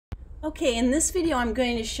Okay, in this video I'm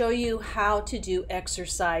going to show you how to do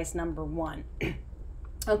exercise number 1.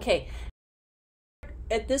 Okay,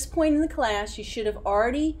 at this point in the class you should have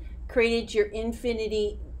already created your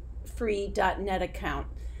infinityfree.net account.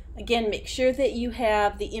 Again, make sure that you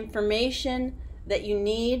have the information that you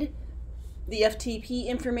need, the FTP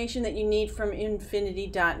information that you need from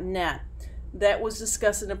infinity.net. That was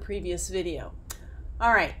discussed in a previous video.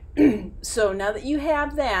 Alright, so now that you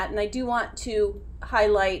have that, and I do want to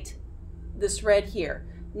highlight this red here.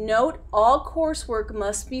 Note, all coursework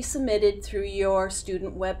must be submitted through your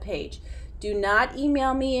student web page. Do not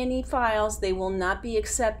email me any files, they will not be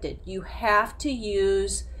accepted. You have to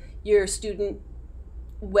use your student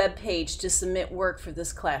web page to submit work for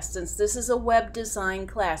this class. Since this is a web design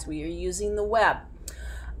class, we are using the web.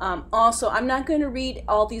 Also, I'm not going to read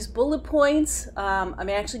all these bullet points. I'm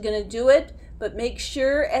actually going to do it, but make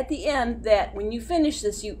sure at the end that when you finish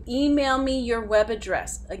this, you email me your web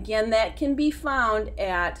address. Again, that can be found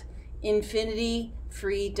at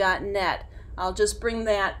infinityfree.net. I'll just bring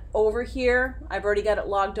that over here. I've already got it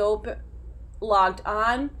logged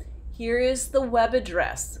on. Here is the web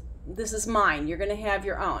address. This is mine. You're going to have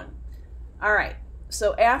your own. All right.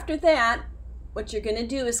 So after that, what you're going to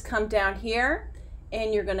do is come down here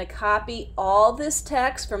and you're going to copy all this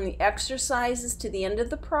text from the exercises to the end of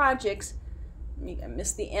the projects. I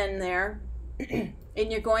missed the end there. And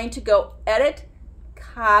you're going to go edit,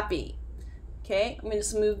 copy. Okay, I'm going to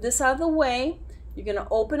just move this out of the way. You're going to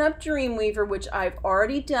open up Dreamweaver, which I've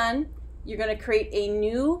already done. You're going to create a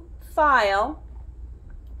new file.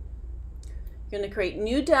 You're going to create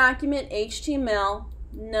new document, HTML,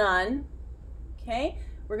 none. Okay,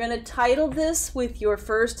 we're going to title this with your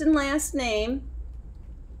first and last name.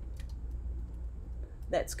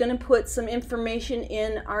 That's going to put some information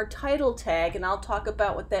in our title tag, and I'll talk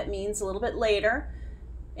about what that means a little bit later.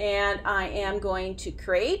 And I am going to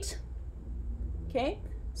create. Okay,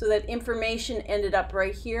 so that information ended up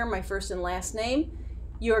right here, my first and last name.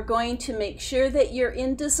 You're going to make sure that you're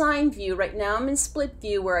in design view. Right now I'm in split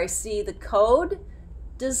view where I see the code,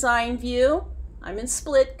 design view. I'm in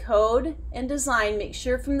split, code, and design. Make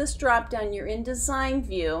sure from this drop down you're in design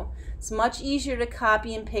view. It's much easier to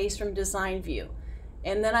copy and paste from design view.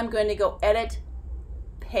 And then I'm going to go edit,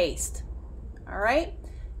 paste. All right.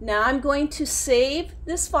 Now I'm going to save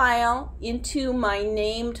this file into my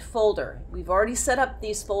named folder. We've already set up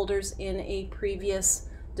these folders in a previous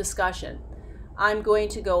discussion. I'm going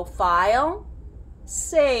to go File,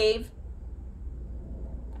 Save.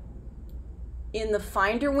 In the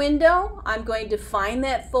Finder window, I'm going to find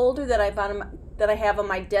that folder that I have on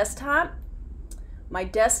my desktop. My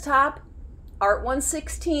desktop,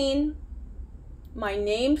 Art116. My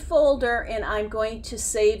named folder, and I'm going to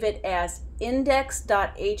save it as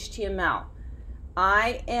index.html.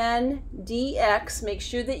 INDX, make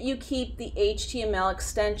sure that you keep the HTML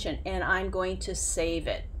extension, and I'm going to save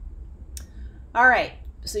it. All right,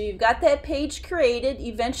 so you've got that page created.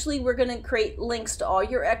 Eventually we're going to create links to all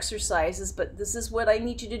your exercises, but this is what I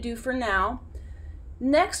need you to do for now.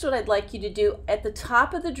 Next, what I'd like you to do, at the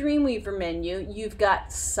top of the Dreamweaver menu, you've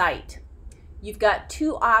got Site. You've got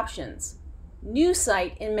two options. New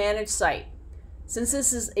site and manage site. Since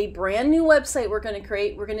this is a brand new website we're going to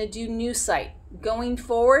create, we're going to do new site. Going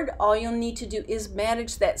forward, all you'll need to do is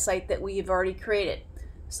manage that site that we have already created.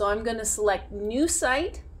 So I'm going to select new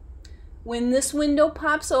site. When this window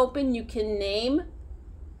pops open, you can name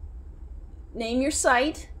your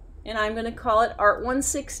site, and I'm going to call it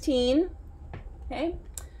Art116. Okay?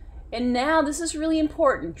 And now this is really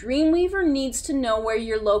important. Dreamweaver needs to know where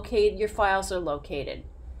your files are located.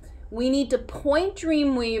 We need to point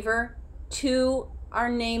Dreamweaver to our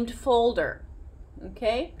named folder.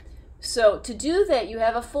 Okay, so to do that, you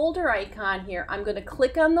have a folder icon here. I'm going to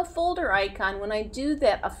click on the folder icon. When I do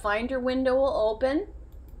that, a Finder window will open.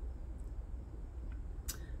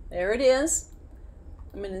 There it is.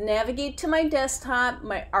 I'm going to navigate to my desktop,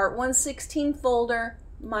 my Art116 folder,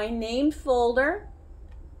 my named folder,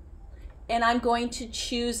 and I'm going to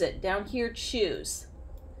choose it. Down here, choose.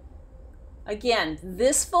 Again,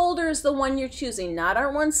 this folder is the one you're choosing, not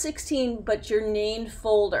Art116, but your named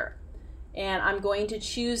folder. And I'm going to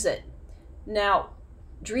choose it. Now,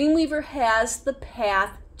 Dreamweaver has the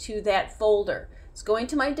path to that folder. It's going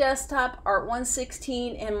to my desktop,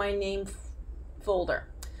 Art116, and my named folder.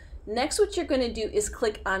 Next, what you're going to do is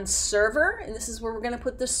click on Server, and this is where we're going to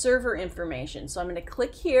put the server information. So I'm going to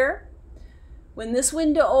click here. When this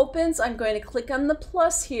window opens, I'm going to click on the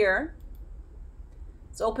plus here.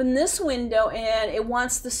 Let's open this window, and it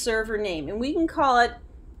wants the server name, and we can call it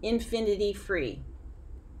Infinity Free.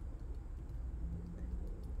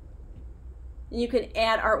 And you can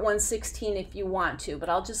add Art116 if you want to, but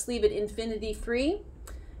I'll just leave it infinity free.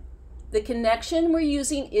 The connection we're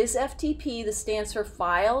using is FTP. This stands for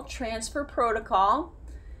File Transfer Protocol.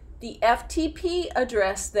 The FTP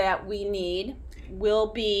address that we need will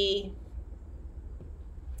be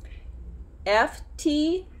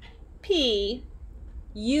FTP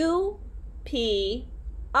UP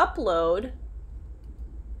upload.net.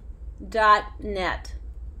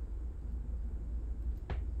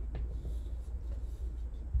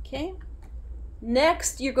 Okay.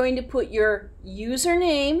 Next, you're going to put your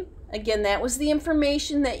username. Again, that was the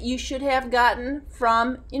information that you should have gotten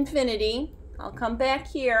from Infinity. I'll come back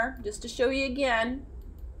here just to show you again.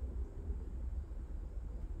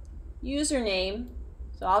 Username.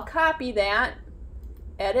 So I'll copy that.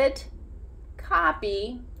 Edit,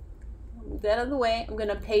 copy. Move that out of the way. I'm going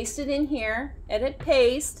to paste it in here. Edit,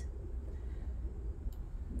 paste.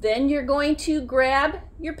 Then you're going to grab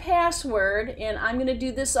your password, and I'm going to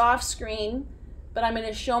do this off screen, but I'm going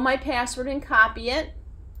to show my password and copy it.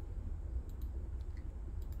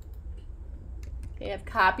 Okay, I've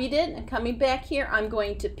copied it, and coming back here, I'm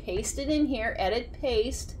going to paste it in here, edit,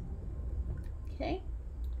 paste. Okay.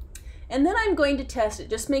 And then I'm going to test it.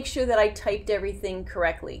 Just make sure that I typed everything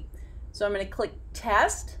correctly. So I'm going to click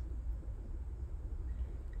test.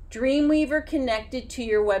 Dreamweaver connected to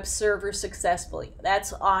your web server successfully.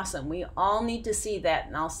 That's awesome. We all need to see that.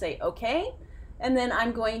 And I'll say okay. And then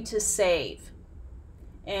I'm going to save.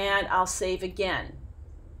 And I'll save again.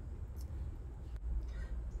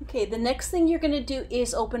 Okay, the next thing you're going to do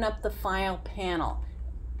is open up the file panel.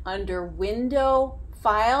 Under Window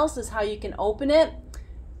Files is how you can open it.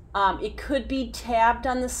 It could be tabbed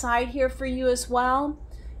on the side here for you as well.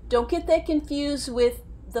 Don't get that confused with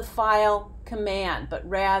the file command, but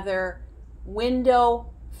rather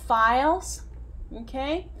Window Files.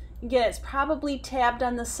 Okay, again, it's probably tabbed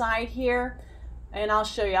on the side here, and I'll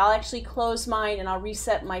show you. I'll actually close mine and I'll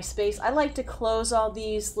reset my space. I like to close all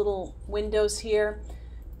these little windows here,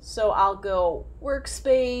 so I'll go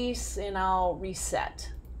Workspace and I'll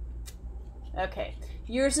reset. Okay,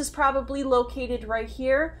 yours is probably located right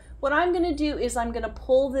here. What I'm going to do is I'm going to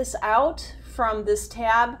pull this out from this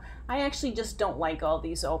tab. I actually just don't like all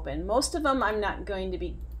these open. Most of them I'm not going to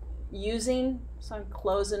be using, so I'm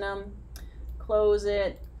closing them. Close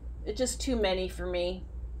it. It's just too many for me.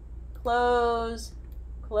 Close,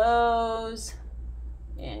 close,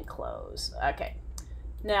 and close. Okay.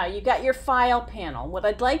 Now you got your file panel. What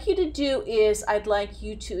I'd like you to do is I'd like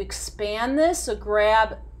you to expand this. So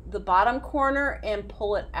grab the bottom corner and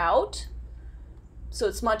pull it out so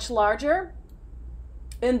it's much larger.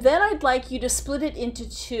 And then I'd like you to split it into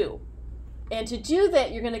two. And to do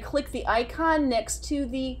that, you're going to click the icon next to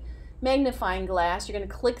the magnifying glass. You're going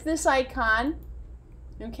to click this icon.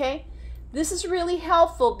 Okay? This is really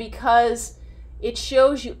helpful because it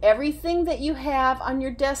shows you everything that you have on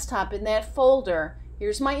your desktop in that folder.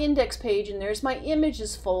 Here's my index page and there's my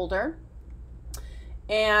images folder.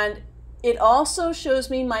 And it also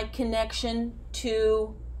shows me my connection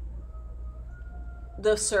to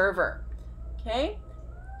the server. Okay?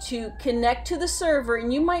 To connect to the server,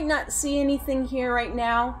 and you might not see anything here right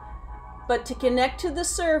now, but to connect to the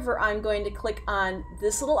server, I'm going to click on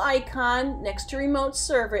this little icon next to remote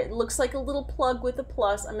server. It looks like a little plug with a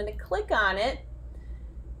plus. I'm going to click on it.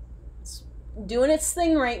 It's doing its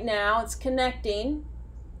thing right now. It's connecting,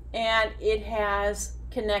 and it has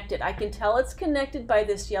connected. I can tell it's connected by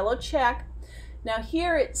this yellow check. Now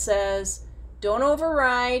here it says, don't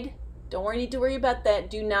override. Don't need to worry about that.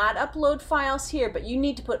 Do not upload files here, but you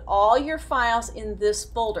need to put all your files in this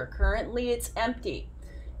folder. Currently it's empty.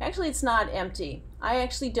 Actually, it's not empty. I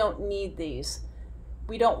actually don't need these.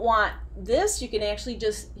 We don't want this. You can actually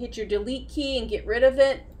just hit your delete key and get rid of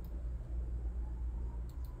it.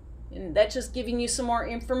 And that's just giving you some more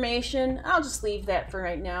information. I'll just leave that for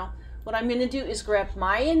right now. What I'm going to do is grab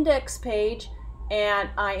my index page and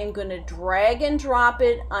I am going to drag and drop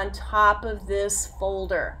it on top of this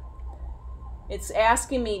folder. It's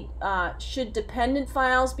asking me, should dependent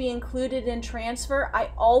files be included in transfer?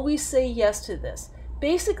 I always say yes to this.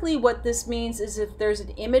 Basically what this means is if there's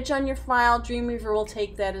an image on your file, Dreamweaver will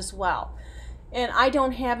take that as well. And I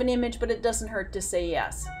don't have an image, but it doesn't hurt to say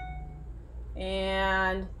yes.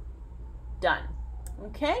 And done.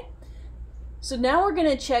 Okay? So now we're going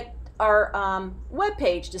to check our web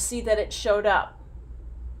page to see that it showed up.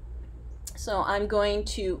 So I'm going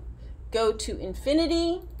to go to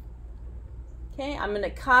Infinity. Okay, I'm going to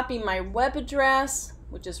copy my web address,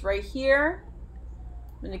 which is right here.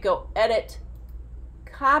 I'm going to go Edit,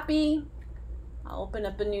 Copy. I'll open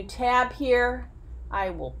up a new tab here. I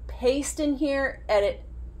will paste in here, Edit,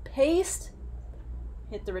 Paste.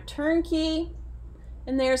 Hit the return key.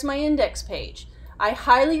 and there's my index page. I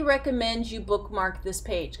highly recommend you bookmark this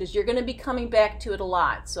page because you're going to be coming back to it a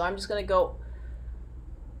lot. So I'm just going to go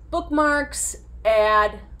bookmarks,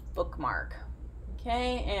 add bookmark.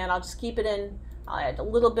 Okay, and I'll just keep it in. I'll add a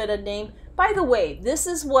little bit of name. By the way, this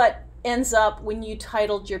is what ends up when you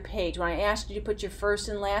titled your page. When I asked you to put your first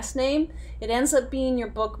and last name, it ends up being your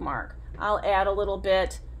bookmark. I'll add a little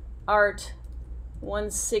bit, Art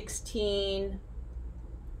 116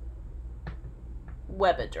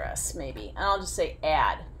 web address maybe, and I'll just say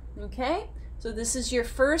add. Okay, so this is your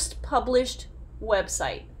first published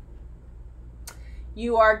website.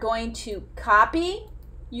 You are going to copy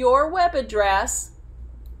your web address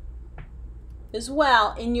as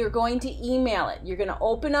well, and you're going to email it. You're going to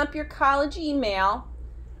open up your college email.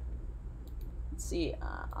 Let's see,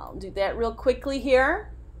 I'll do that real quickly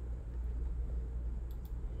here.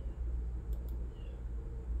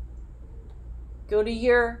 Go to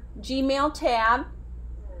your Gmail tab.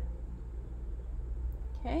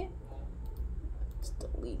 Okay, let's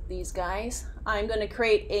delete these guys. I'm going to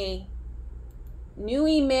create a new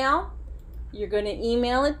email. You're going to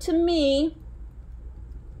email it to me,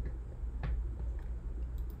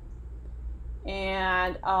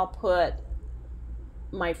 and I'll put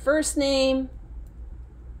my first name,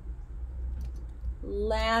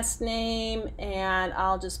 last name, and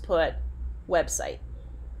I'll just put website.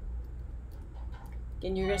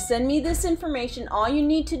 And you're going to send me this information. All you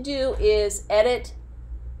need to do is edit,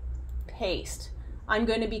 paste. I'm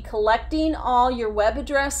going to be collecting all your web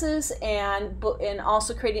addresses and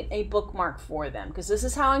also creating a bookmark for them, because this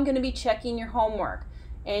is how I'm going to be checking your homework,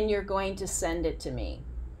 and you're going to send it to me.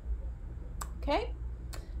 Okay?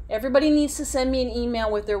 Everybody needs to send me an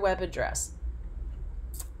email with their web address.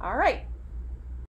 All right.